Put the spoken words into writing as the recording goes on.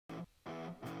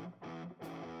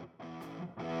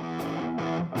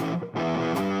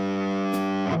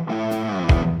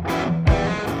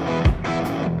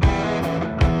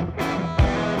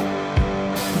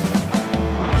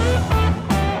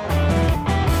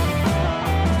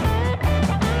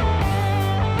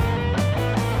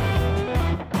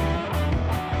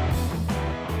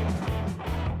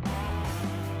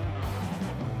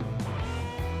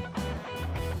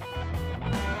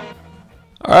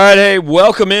All right, hey,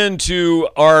 welcome into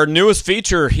our newest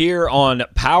feature here on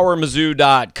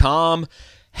PowerMizzou.com.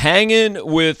 Hanging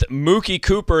with Mookie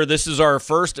Cooper. This is our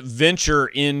first venture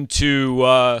into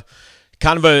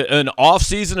kind of an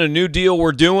off-season, a new deal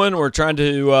we're doing. We're trying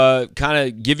to kind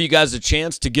of give you guys a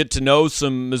chance to get to know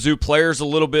some Mizzou players a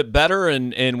little bit better,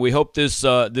 and we hope this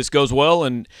goes well,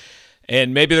 and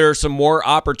maybe there are some more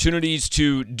opportunities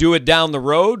to do it down the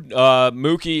road.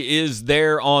 Mookie is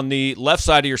there on the left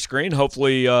side of your screen.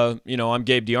 Hopefully, I'm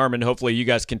Gabe DeArmond. Hopefully you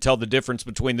guys can tell the difference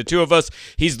between the two of us.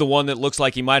 He's the one that looks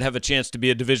like he might have a chance to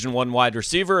be a Division I wide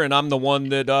receiver, and I'm the one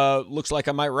that looks like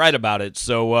I might write about it.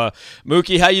 So,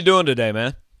 Mookie, how you doing today,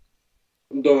 man?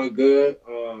 I'm doing good.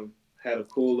 Had a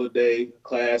cooler day,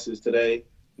 classes today.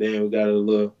 Then we got a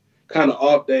little kind of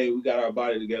off day. We got our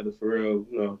body together for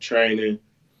real, training.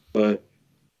 But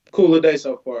cooler day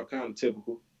so far, kind of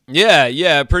typical. Yeah,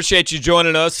 appreciate you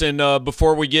joining us. And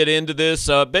before we get into this,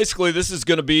 basically this is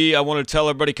going to be, I want to tell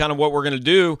everybody kind of what we're going to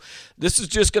do. This is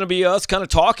just going to be us kind of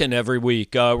talking every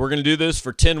week. We're going to do this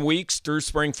for 10 weeks through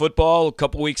spring football, a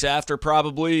couple weeks after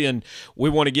probably, and we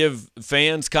want to give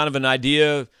fans kind of an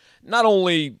idea not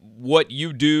only what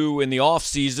you do in the off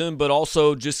season, but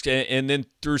also just, and then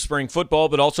through spring football,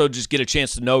 but also just get a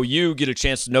chance to know you, get a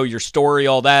chance to know your story,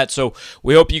 all that. So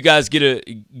we hope you guys get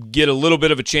a little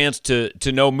bit of a chance to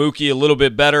know Mookie a little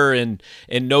bit better and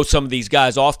know some of these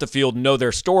guys off the field and know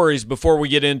their stories. Before we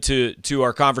get into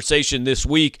our conversation this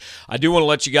week, I do want to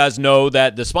let you guys know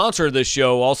that the sponsor of this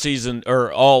show all season,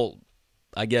 or all,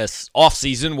 I guess,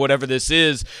 off-season, whatever this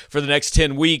is, for the next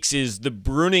 10 weeks is the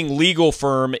Bruning Legal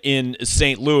Firm in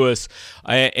St. Louis.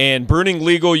 And Bruning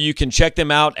Legal, you can check them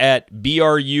out at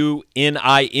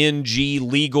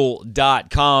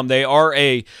BRUNINGlegal.com. They are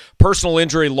a personal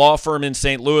injury law firm in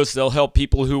St. Louis. They'll help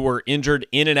people who were injured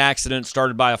in an accident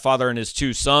started by a father and his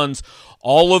two sons.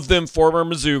 All of them former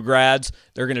Mizzou grads.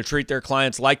 They're going to treat their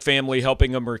clients like family,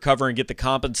 helping them recover and get the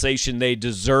compensation they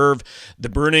deserve. The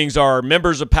Brunings are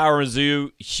members of Power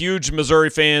Mizzou, huge Missouri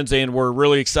fans, and we're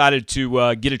really excited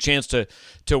to get a chance to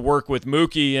work with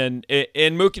Mookie. And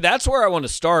Mookie, that's where I want to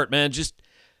start, man. Just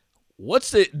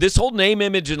what's this whole name,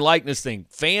 image, and likeness thing?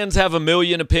 Fans have a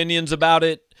million opinions about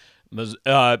it.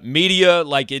 Media,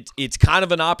 like it's kind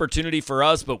of an opportunity for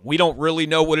us, but we don't really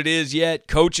know what it is yet.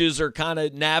 Coaches are kind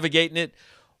of navigating it.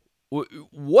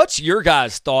 What's your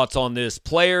guys' thoughts on this?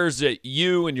 Players that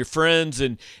you and your friends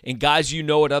and guys you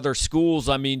know at other schools,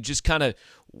 I mean, just kind of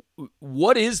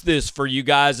what is this for you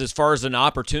guys as far as an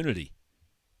opportunity?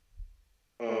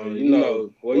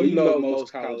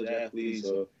 Most college athletes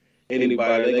or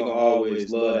anybody, they're going to always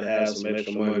love to have some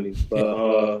extra money.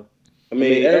 But,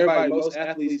 most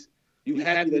athletes, you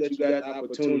happy that you got the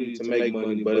opportunity to make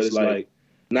money, but it's like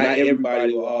not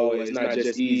everybody will always, not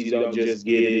just easy. You don't just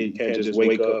get it. You can't just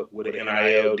wake up with an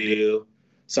NIL deal.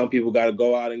 Some people got to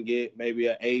go out and get maybe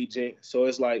an agent. So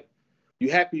it's like you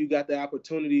happy you got the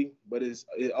opportunity, but it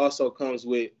also comes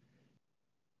with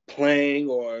playing,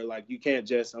 or like you can't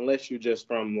just, unless you're just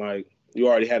from like you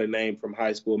already had a name from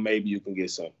high school, maybe you can get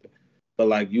something. But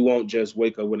like you won't just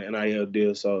wake up with an NIL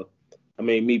deal. So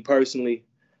me personally,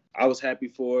 I was happy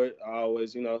for it. I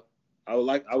always, I would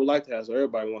like to have, so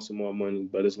everybody wants some more money,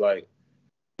 but it's like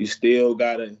you still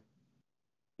gotta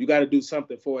do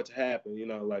something for it to happen,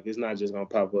 like it's not just gonna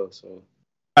pop up. So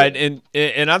right, and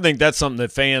I think that's something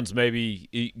that fans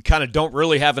maybe kind of don't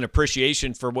really have an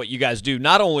appreciation for what you guys do.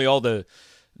 Not only all the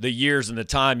years and the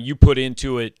time you put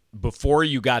into it before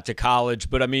you got to college,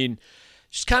 but I mean,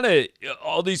 just kind of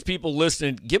all these people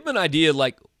listening, give them an idea,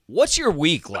 like, what's your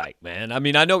week like, man? I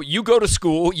mean, I know you go to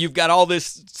school, you've got all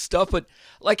this stuff, but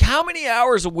like how many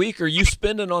hours a week are you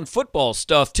spending on football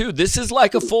stuff too? This is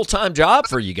like a full-time job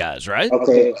for you guys, right?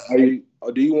 Okay.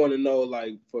 Do you want to know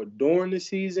like for during the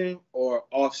season or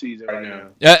off season right now?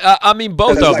 I mean,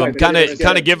 both of them. Kind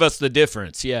of give us the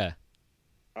difference, yeah.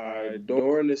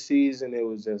 During the season, it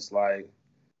was just like,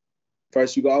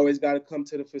 first you always got to come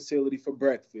to the facility for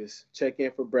breakfast, check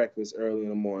in for breakfast early in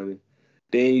the morning.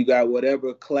 Then you got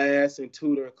whatever class and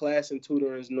tutoring. Class and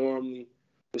tutoring normally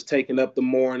was taking up the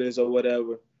mornings or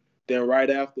whatever. Then right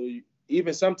after,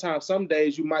 even sometimes, some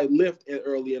days you might lift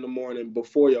early in the morning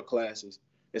before your classes.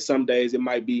 And some days it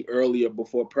might be earlier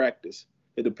before practice.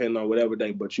 It depends on whatever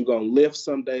day. But you're going to lift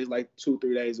some days, like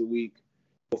 2-3 days a week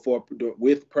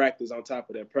with practice on top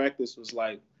of that. Practice was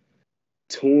like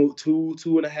two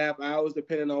and a half hours,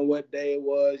 depending on what day it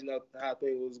was, how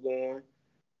things was going.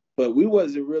 But we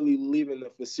wasn't really leaving the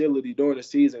facility during the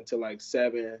season till like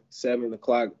 7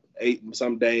 o'clock, 8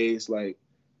 some days. Like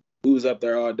we was up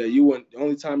there all day. The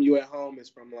only time you at home is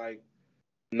from like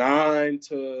 9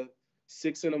 to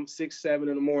 6, 7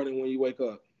 in the morning when you wake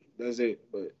up. That's it.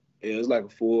 But It's like a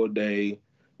full day.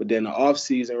 But then the off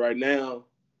season right now,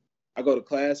 I go to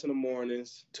class in the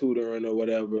mornings, tutoring or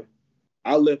whatever.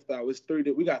 I lift out.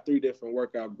 We got 3 different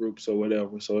workout groups or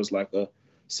whatever. So it's like a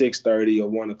 6:30 or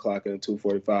 1 o'clock and a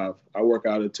 2:45. I work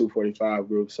out at 2:45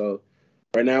 group. So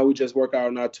right now we just work out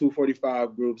in our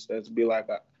 2:45 groups. That's be like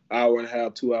an hour and a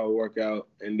half, 2 hour workout,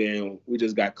 and then we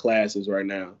just got classes right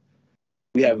now.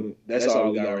 We haven't. That's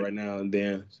all we got right now, and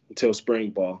then until spring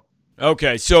ball.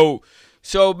 Okay, so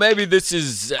maybe this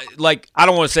is like, I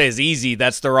don't want to say it's easy.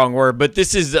 That's the wrong word, but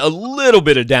this is a little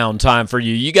bit of downtime for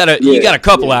you. You got a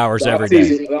couple hours every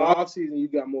day. The off season, you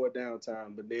got more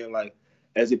downtime, but then like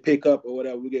as it pick up or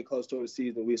whatever, we get close to the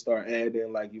season, we start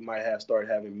adding, like you might start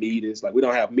having meetings. Like we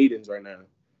don't have meetings right now,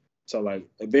 so like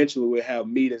eventually we'll have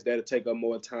meetings that'll take up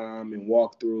more time and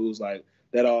walkthroughs. Like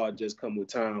that all just come with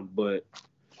time, but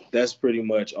that's pretty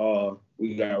much all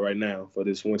we got right now for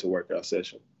this winter workout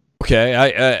session. Okay,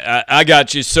 I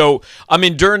got you. So, I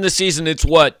mean, during the season, it's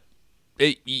what?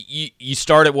 You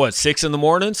start at what, 6 in the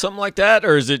morning, something like that?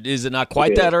 Or is it not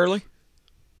quite that early?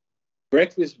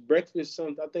 Breakfast,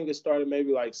 I think it started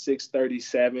maybe like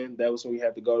 6:37. That was when we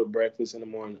had to go to breakfast in the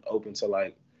morning, open to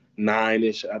like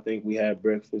 9-ish. I think we had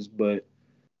breakfast. But,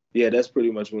 yeah, that's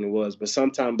pretty much when it was. But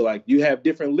sometimes, like, you have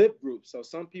different lift groups. So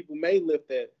some people may lift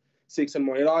at 6 in the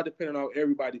morning. It all depends on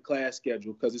everybody's class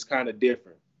schedule because it's kind of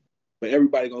different. But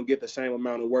everybody gonna get the same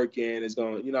amount of work in. It's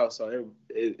gonna, so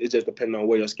it just depends on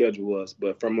where your schedule was.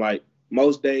 But from like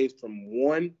most days, from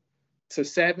 1 to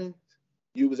 7,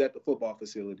 you was at the football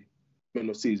facility in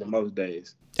the season most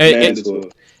days.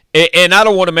 And I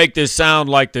don't want to make this sound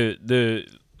like the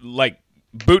like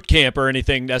boot camp or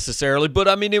anything necessarily, but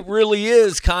I mean it really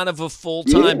is kind of a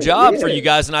full-time job for you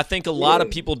guys, and I think a lot of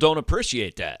people don't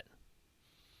appreciate that.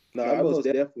 No, it most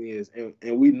definitely is,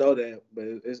 and we know that, but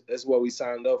it's what we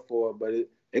signed up for. But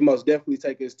it most definitely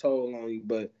take its toll on you.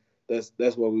 But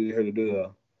that's what we're here to do,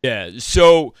 though. Yeah.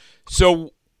 So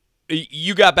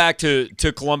you got back to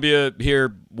Columbia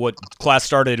here. What, class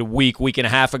started a week and a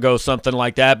half ago, something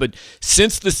like that. But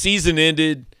since the season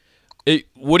ended,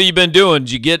 what have you been doing?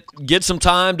 Did you get some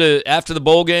time to, after the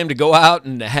bowl game, to go out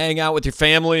and hang out with your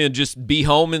family and just be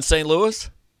home in St. Louis?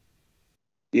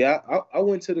 Yeah, I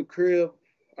went to the crib.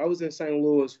 I was in St.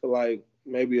 Louis for like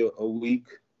maybe a week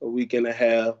and a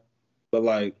half, but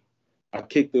like I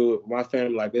kicked it with my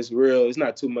family. Like it's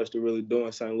not too much to really do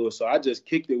in St. Louis, so I just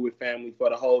kicked it with family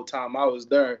for the whole time I was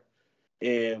there.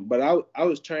 But I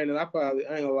was training. I ain't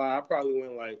gonna lie, I probably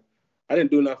went like, I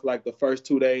didn't do nothing like the first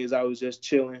 2 days. I was just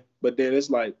chilling, but then it's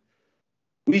like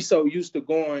we so used to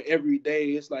going every day.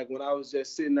 It's like when I was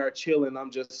just sitting there chilling,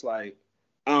 I'm just like,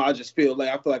 I just feel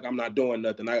like I'm not doing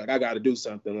nothing. I got to do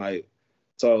something like.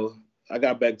 So I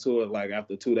got back to it like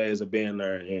after 2 days of being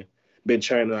there and been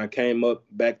training. I came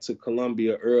back to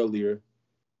Columbia earlier.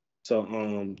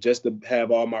 So just to have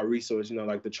all my resources,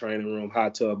 like the training room,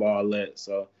 hot tub, all that.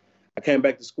 So I came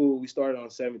back to school. We started on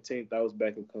 17th. I was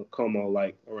back in Como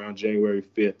like around January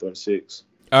 5th or 6th.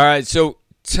 All right. So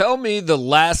tell me the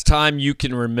last time you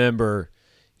can remember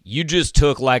you just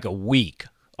took like a week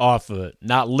off of it,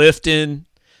 not lifting,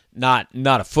 not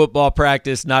a football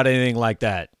practice, not anything like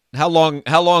that. How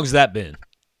long's that been?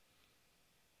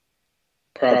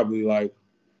 Probably like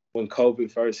when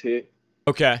COVID first hit.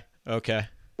 Okay. Like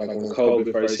when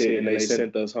COVID first hit and they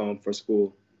sent us home for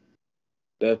school.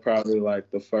 That's probably like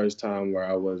the first time where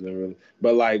I wasn't really.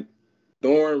 But like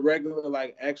during regular,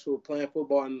 like actual playing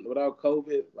football and without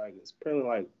COVID, like it's probably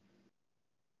like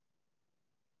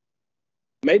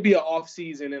maybe an off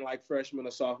season in like freshman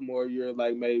or sophomore year,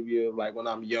 like maybe like when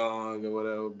I'm young or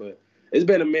whatever. But it's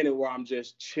been a minute where I'm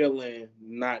just chilling,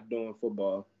 not doing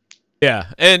football. Yeah,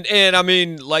 and I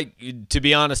mean, like, to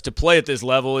be honest, to play at this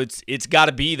level, it's got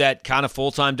to be that kind of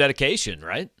full-time dedication,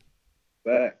 right?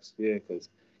 Facts, yeah,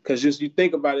 because just you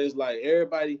think about it, it's like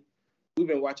everybody, we've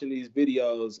been watching these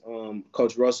videos.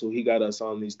 Coach Russell, he got us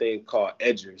on these things called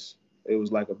Edgers. It was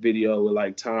like a video with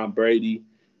like Tom Brady,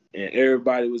 and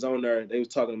everybody was on there. They was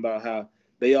talking about how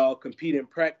they all compete in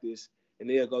practice. And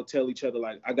they'll go tell each other,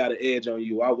 like, I got an edge on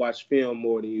you. I watch film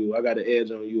more than you. I got an edge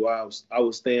on you. I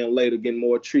was staying later getting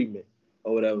more treatment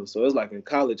or whatever. So it's like in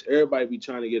college, everybody be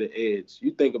trying to get an edge. You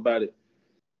think about it.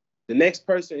 The next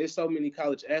person, there's so many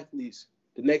college athletes,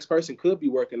 the next person could be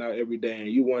working out every day. And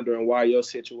you wondering why your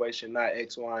situation not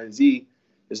X, Y, and Z.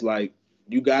 It's like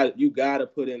you got to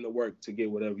put in the work to get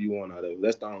whatever you want out of it.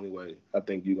 That's the only way I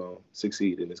think you're going to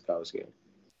succeed in this college game.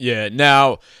 Yeah.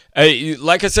 Now,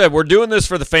 like I said, we're doing this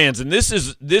for the fans, and this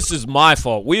is my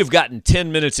fault. We have gotten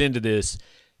 10 minutes into this,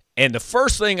 and the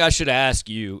first thing I should ask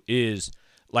you is,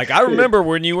 like, I remember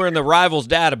when you were in the Rivals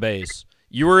database,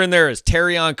 you were in there as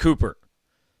Terrion Cooper.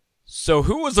 So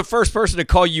who was the first person to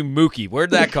call you Mookie?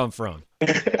 Where'd that come from?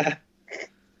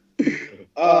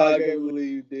 Oh, I can't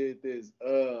believe you did this.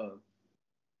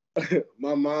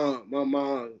 My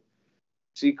mom,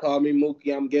 she called me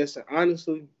Mookie. I'm guessing,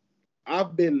 honestly,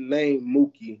 I've been named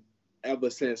Mookie ever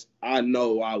since I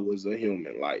know I was a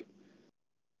human. Like,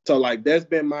 so like that's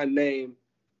been my name.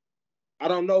 I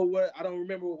don't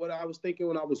remember what I was thinking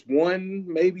when I was 1,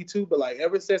 maybe 2, but like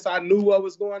ever since I knew what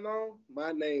was going on,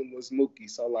 my name was Mookie.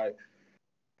 So like,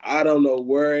 I don't know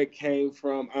where it came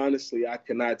from. Honestly, I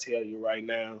cannot tell you right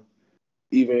now.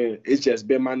 Even it's just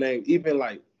been my name. Even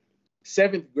like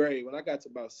 7th grade, when I got to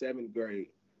about 7th grade,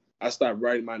 I started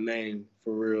writing my name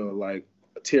for real, like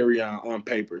Terrion on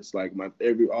papers. Like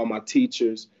all my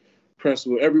teachers,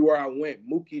 principal, everywhere I went,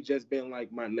 Mookie just been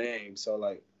like my name. So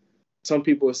like some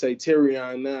people would say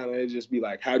Terrion now, and it'd just be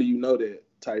like, how do you know that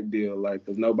type deal? Like,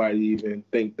 because nobody even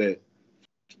think that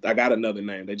I got another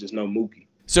name. They just know Mookie.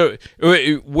 So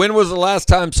when was the last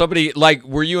time somebody, like,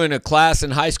 were you in a class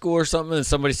in high school or something and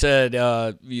somebody said,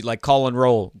 like, call and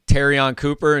roll, Terrion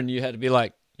Cooper, and you had to be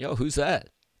like, yo, who's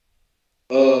that?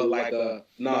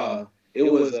 Nah,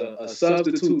 it was a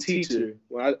substitute teacher.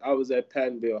 When I was at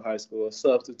Pattonville High School, a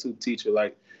substitute teacher.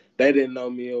 Like, they didn't know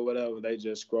me or whatever. They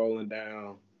just scrolling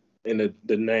down in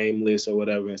the name list or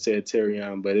whatever and said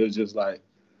Terrion. But it was just like,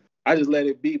 I just let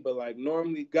it be. But like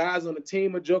normally guys on the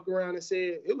team would joke around and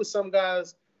say it was some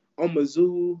guys on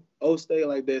Mizzou, O-State,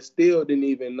 like that still didn't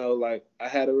even know like I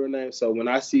had a real name. So when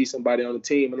I see somebody on the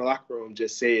team in the locker room,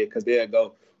 just say it because they'll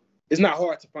go, it's not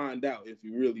hard to find out if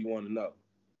you really want to know.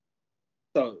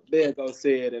 So they'll go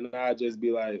say it and I'll just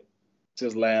be like,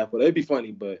 just laugh. But it'd be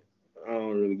funny, but I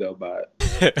don't really go by it.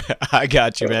 I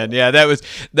got you, man. Yeah, that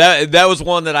was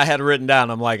one that I had written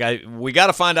down. I'm like, we got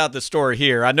to find out the story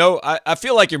here. I know, I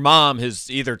feel like your mom has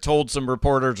either told some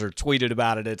reporters or tweeted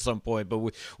about it at some point, but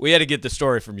we had to get the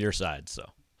story from your side. So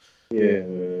yeah,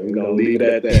 man, we're gonna leave it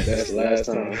at that. That's the last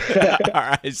time. All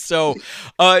right. So,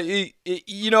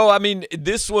 I mean,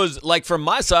 this was like from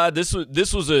my side. This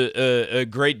was a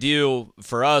great deal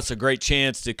for us, a great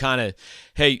chance to kind of,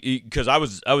 hey, because I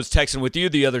was texting with you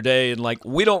the other day, and like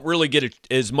we don't really get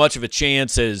as much of a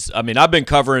chance as, I mean, I've been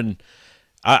covering.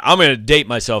 I'm going to date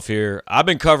myself here. I've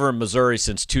been covering Missouri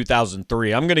since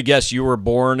 2003. I'm going to guess you were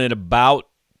born in about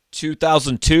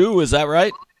 2002. Is that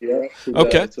right? Yeah.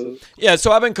 Okay. Yeah,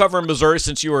 so I've been covering Missouri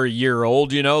since you were a year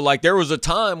old, Like there was a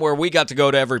time where we got to go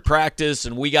to every practice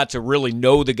and we got to really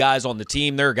know the guys on the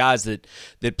team. There are guys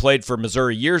that played for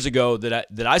Missouri years ago that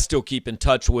I still keep in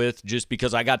touch with just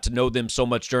because I got to know them so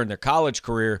much during their college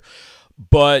career.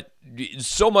 But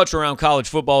so much around college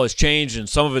football has changed, and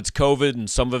some of it's COVID and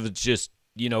some of it's just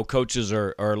coaches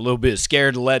are a little bit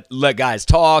scared to let guys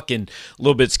talk and a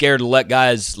little bit scared to let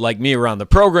guys like me around the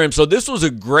program. So this was a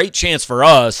great chance for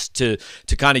us to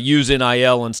kind of use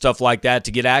NIL and stuff like that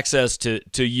to get access to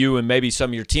you and maybe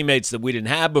some of your teammates that we didn't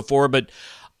have before. But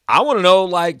I want to know,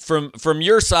 like, from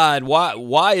your side,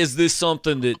 why is this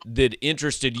something that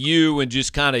interested you and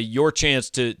just kind of your chance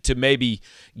to maybe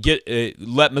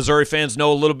let Missouri fans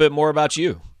know a little bit more about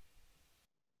you?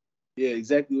 Yeah,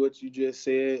 exactly what you just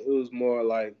said. It was more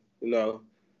like,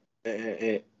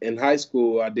 in high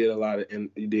school, I did a lot of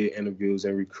interviews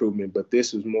and recruitment, but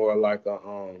this was more like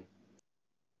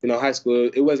high school,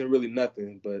 it wasn't really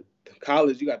nothing. But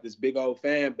college, you got this big old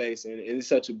fan base, and it's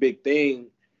such a big thing.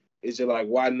 It's just like,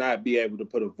 why not be able to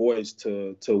put a voice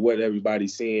to what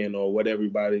everybody's seeing or what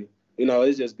everybody,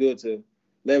 it's just good to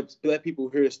let people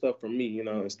hear stuff from me,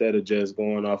 instead of just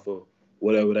going off of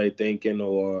whatever they thinking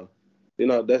or.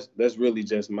 That's really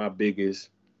just my biggest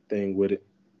thing with it.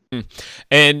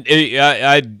 And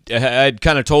I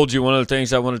kind of told you one of the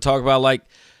things I want to talk about. Like,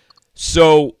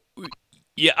 so,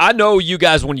 yeah, I know you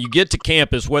guys, when you get to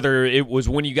campus, whether it was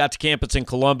when you got to campus in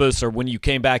Columbus or when you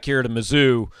came back here to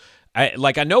Mizzou, I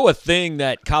know a thing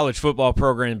that college football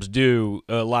programs do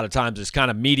a lot of times is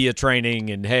kind of media training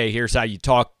and, hey, here's how you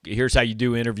talk, here's how you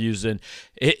do interviews. And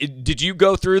did you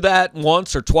go through that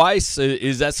once or twice?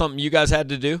 Is that something you guys had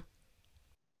to do?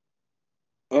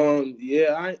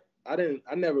 Yeah,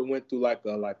 I never went through like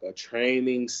a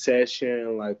training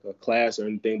session, like a class or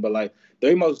anything, but like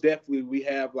they most definitely, we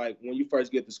have, like, when you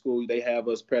first get to school, they have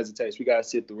us presentations. We got to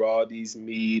sit through all these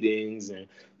meetings and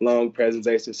long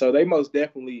presentations. So they most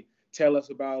definitely tell us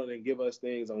about it and give us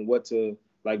things on what to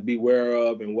like beware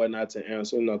of and what not to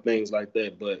answer, things like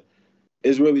that. But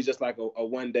it's really just like a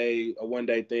one day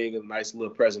thing, a nice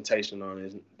little presentation on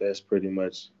it. That's pretty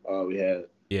much all we had.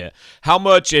 Yeah. How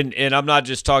much, and I'm not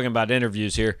just talking about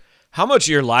interviews here, how much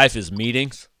of your life is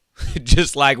meetings?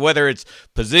 Just like whether it's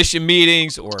position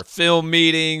meetings or film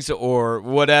meetings or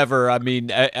whatever. I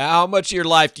mean, how much of your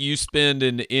life do you spend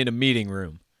in a meeting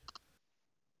room?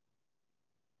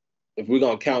 If we're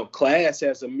gonna count class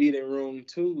as a meeting room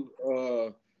too,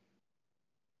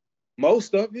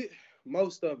 most of it,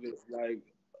 like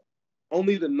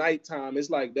only the nighttime. It's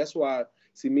like that's why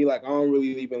see me like I don't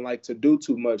really even like to do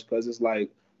too much because it's like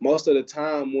most of the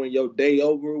time when your day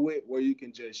over with, where you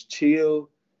can just chill,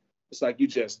 it's like you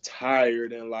just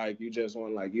tired and like you just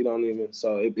want like you don't even.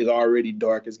 So it's already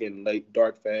dark. It's getting late,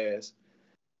 dark fast.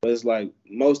 But it's like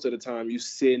most of the time you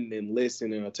sitting and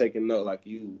listening or taking note, like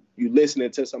you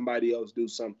listening to somebody else do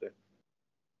something.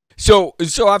 So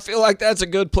I feel like that's a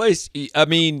good place. I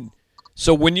mean,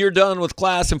 so when you're done with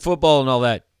class and football and all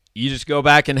that, you just go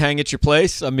back and hang at your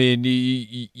place. I mean,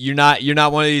 you're not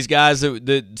one of these guys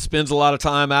that spends a lot of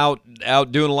time out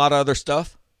doing a lot of other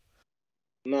stuff.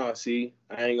 No, see,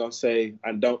 I ain't gonna say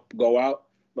I don't go out,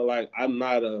 but like I'm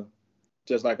not a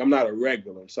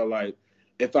regular. So like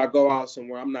if I go out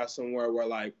somewhere, I'm not somewhere where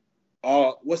like,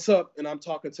 oh, what's up? And I'm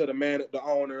talking to the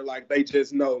owner, like they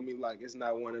just know me. Like it's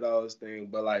not one of those things.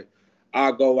 But like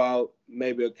I go out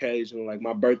maybe occasionally, like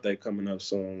my birthday coming up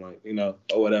soon, like,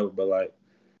 or whatever. But like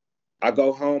I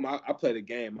go home, I play the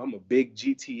game. I'm a big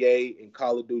GTA and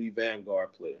Call of Duty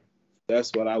Vanguard player.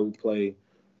 That's what I would play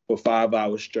for 5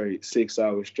 hours straight, 6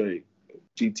 hours straight.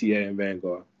 GTA and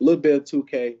Vanguard. A little bit of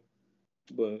 2K,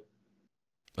 but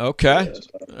Okay.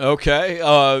 yeah.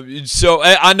 Okay. So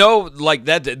I know like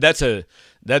that's the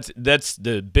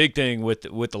big thing with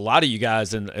a lot of you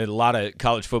guys and a lot of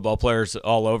college football players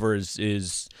all over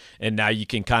is and now you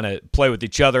can kind of play with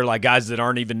each other like guys that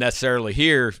aren't even necessarily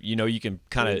here. You can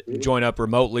kind of join up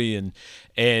remotely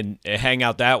and hang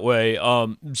out that way.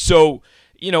 So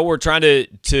we're trying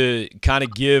to kind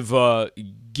of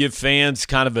give fans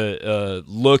kind of a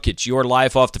look at your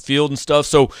life off the field and stuff.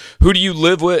 So who do you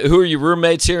live with? Who are your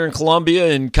roommates here in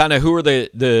Columbia? And kind of who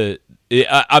are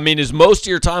I mean, is most of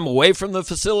your time away from the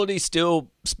facility still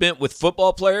spent with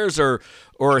football players or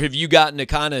have you gotten to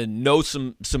kind of know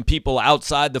some people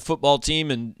outside the football team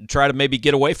and try to maybe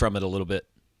get away from it a little bit?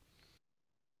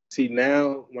 See,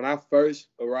 now when I first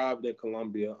arrived in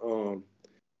Columbia,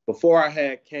 before I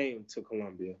had came to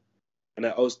Columbia and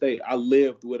at O State, I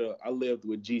lived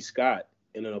with G Scott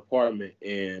in an apartment.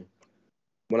 And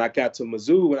when I got to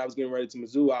Mizzou, when I was getting ready to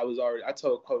Mizzou, I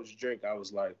told Coach Drink, I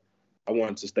was like, I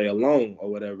wanted to stay alone or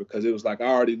whatever, because it was like I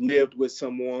already lived with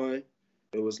someone.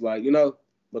 It was like,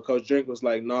 but Coach Drink was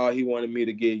like, no, he wanted me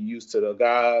to get used to the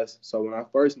guys. So when I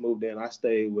first moved in, I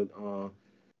stayed with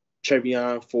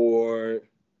Travion Ford,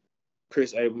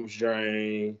 Chris Abrams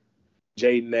Drain,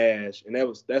 Jay Nash, and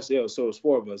that's it. So it was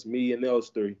four of us, me and those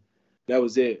three. That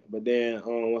was it. But then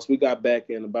once we got back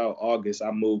in about August,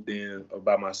 I moved in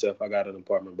by myself. I got an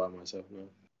apartment by myself now.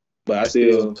 But I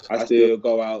still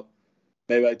go out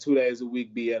maybe like 2 days a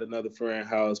week, be at another friend's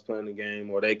house playing the game,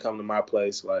 or they come to my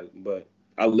place. But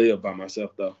I live by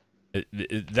myself though.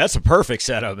 That's a perfect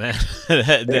setup, man.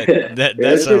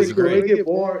 that sounds cool. great. It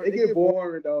get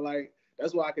boring though. Like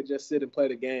that's why I could just sit and play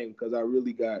the game because I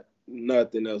really got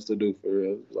nothing else to do for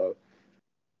real. So.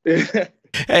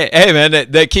 hey, man,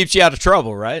 that keeps you out of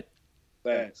trouble, right?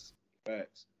 Facts.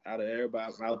 Out of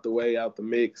everybody, out the way, out the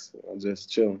mix. I'm just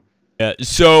chilling. Yeah,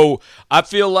 so I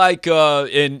feel like,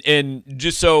 and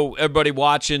just so everybody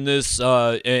watching this,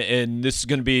 and this is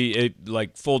going to be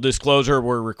like full disclosure,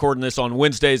 we're recording this on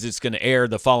Wednesdays. It's going to air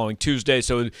the following Tuesday,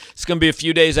 so it's going to be a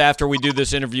few days after we do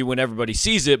this interview when everybody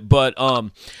sees it. But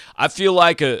I feel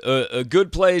like a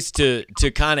good place to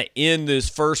kind of end this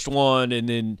first one, and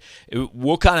then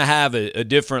we'll kind of have a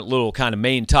different little kind of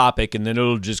main topic, and then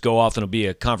it'll just go off and it'll be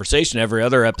a conversation every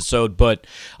other episode. But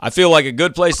I feel like a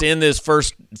good place to end this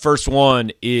first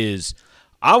one is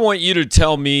I want you to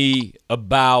tell me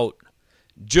about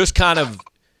just kind of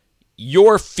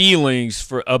your feelings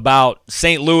about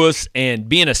St. Louis and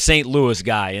being a St. Louis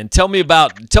guy, and tell me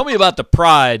about the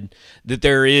pride that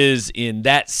there is in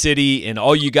that city and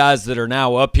all you guys that are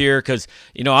now up here. Because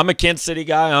I'm a Kansas City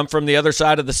guy. I'm from the other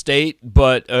side of the state,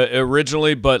 but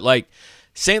originally, but like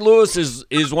St. Louis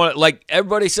is one, like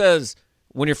everybody says.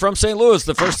 When you're from St. Louis,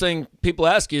 the first thing people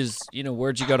ask is,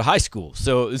 where'd you go to high school?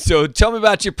 So tell me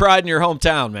about your pride in your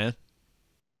hometown, man.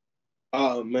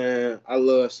 Oh man, I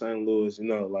love St. Louis.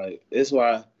 Like it's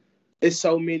why it's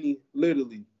so many.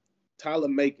 Literally, Tyler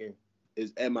Macon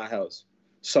is at my house.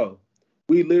 So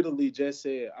we literally just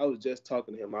said, I was just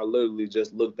talking to him. I literally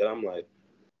just looked at. I'm like,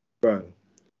 bro,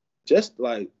 just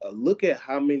like look at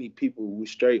how many people we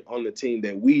straight on the team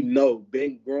that we know,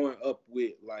 been growing up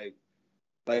with, like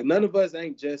none of us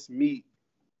ain't just meet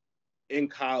in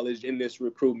college in this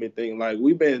recruitment thing. Like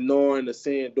we've been knowing the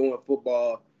scene doing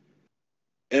football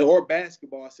and or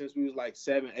basketball since we was like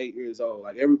 7, 8 years old.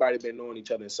 Like everybody been knowing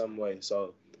each other in some way.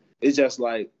 So it's just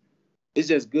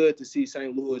good to see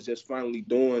St. Louis just finally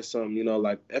doing something. You know,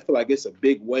 like I feel like it's a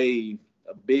big wave,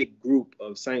 a big group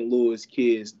of St. Louis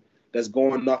kids that's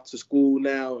going off to school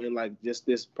now, and like just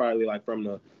this probably like from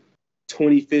the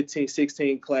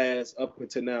 2015-16 class up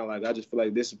until now. Like I just feel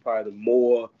like this is probably the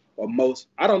more or most.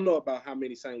 I don't know about how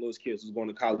many St. Louis kids was going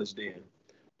to college then,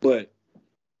 but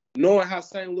knowing how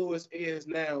St. Louis is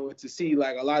now, and to see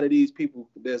like a lot of these people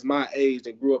that's my age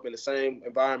and grew up in the same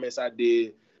environments I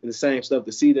did and the same stuff,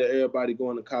 to see that everybody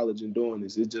going to college and doing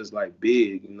this, it's just like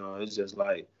big, you know. It's just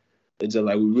like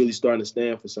we're really starting to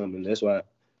stand for something. That's why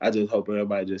I just hope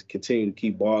everybody just continue to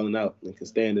keep balling out and can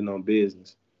standing on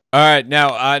business. All right,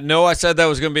 now I know I said that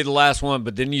was going to be the last one,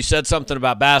 but then you said something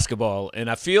about basketball, and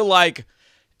I feel like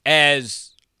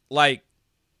as like,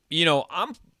 you know,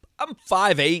 I'm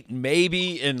 5'8"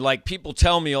 maybe, and like people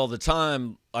tell me all the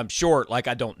time I'm short. Like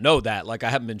I don't know that. Like I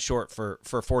haven't been short for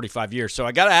 45 years. So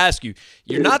I got to ask you,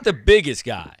 you're not the biggest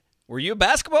guy. Were you a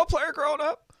basketball player growing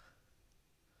up?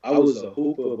 I was a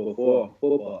hooper before a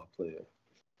football player.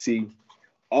 See,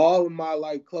 all of my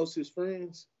like closest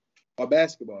friends are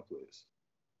basketball players.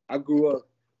 I grew up,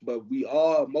 but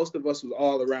most of us was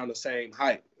all around the same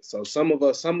height. So some of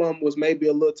them was maybe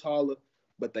a little taller,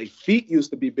 but their feet used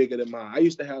to be bigger than mine. I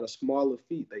used to have the smaller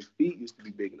feet. Their feet used to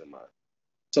be bigger than mine.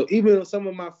 So even some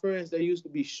of my friends that used to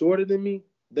be shorter than me,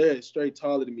 they're straight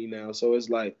taller than me now. So it's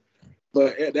like,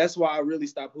 but that's why I really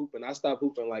stopped hooping. I stopped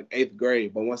hooping like 8th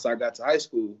grade. But once I got to high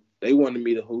school, they wanted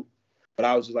me to hoop. But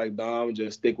I was just like, nah, I'm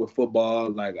just stick with football.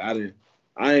 Like I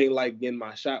ain't like getting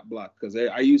my shot blocked because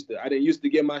I didn't used to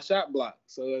get my shot blocked.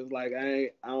 So it's like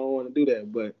I don't want to do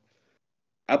that. But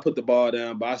I put the ball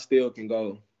down, but I still can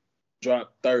go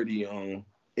drop 30 on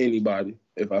anybody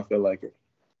if I feel like it.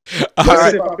 All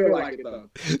right. If I feel like it though.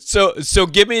 So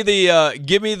give me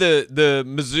the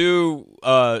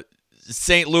Mizzou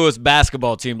St. Louis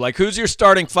basketball team. Like who's your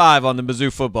starting 5 on the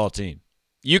Mizzou football team?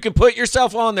 You can put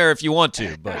yourself on there if you want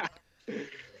to, but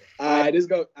all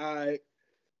right,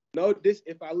 no, this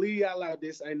if I leave out loud,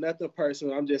 this ain't nothing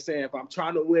personal. I'm just saying if I'm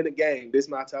trying to win a game, this is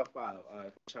my top 5. All right,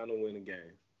 I'm trying to win a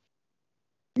game.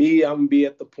 Me, I'm gonna be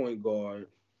at the point guard.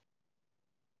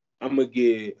 I'm going to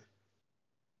get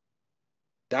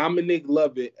Dominic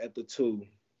Lovett at the 2.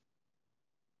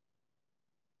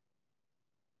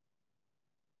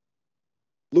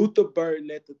 Luther Burden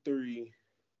at the 3.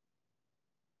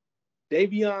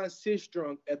 Davion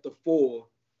Sistrunk at the 4.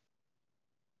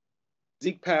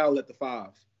 Zeke Powell at the 5.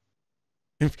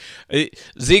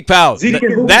 Zeke Powell.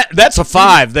 That's a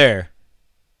 5 there.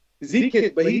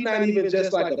 Zeke, but he's not even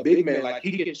just like a big man. Like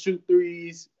he can shoot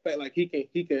threes, but like he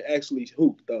can actually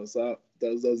hoop though. So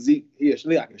Zeke, he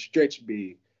actually like a stretch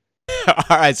big. All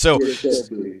right, so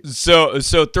 3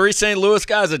 St. Louis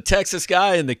guys, a Texas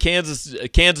guy, and the Kansas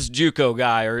JUCO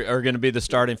guy are going to be the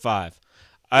starting 5.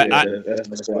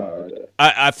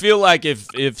 I feel like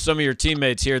if some of your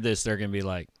teammates hear this, they're going to be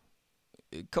like,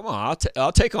 "Come on,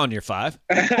 I'll take on your 5."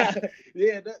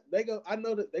 Yeah, they go. I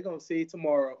know that they're gonna see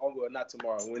tomorrow. Oh, well, not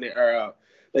tomorrow when they air out.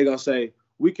 They're gonna say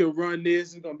we can run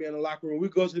this. It's gonna be in the locker room. We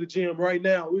go to the gym right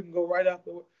now. We can go right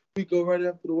after. We go right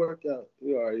after the workout.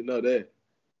 We already know that.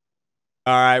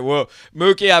 All right, well,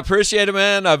 Mookie, I appreciate it,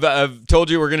 man. I've told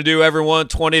you we're going to do everyone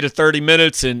 20 to 30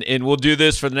 minutes, and we'll do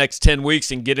this for the next 10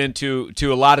 weeks and get into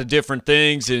a lot of different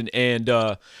things, and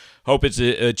hope it's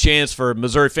a chance for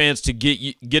Missouri fans to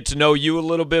get to know you a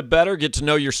little bit better, get to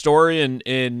know your story, and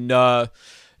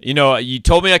you know, you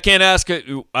told me I can't ask it.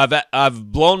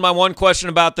 I've blown my one question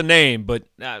about the name, but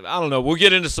I don't know. We'll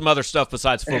get into some other stuff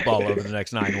besides football over the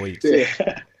next 9 weeks.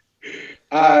 Yeah.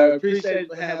 I appreciate you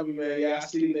for having me, man. Yeah, I'll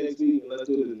see you next week. Let's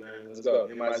do this, man. Let's go.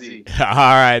 MIZ. All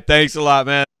right. Thanks a lot,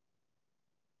 man.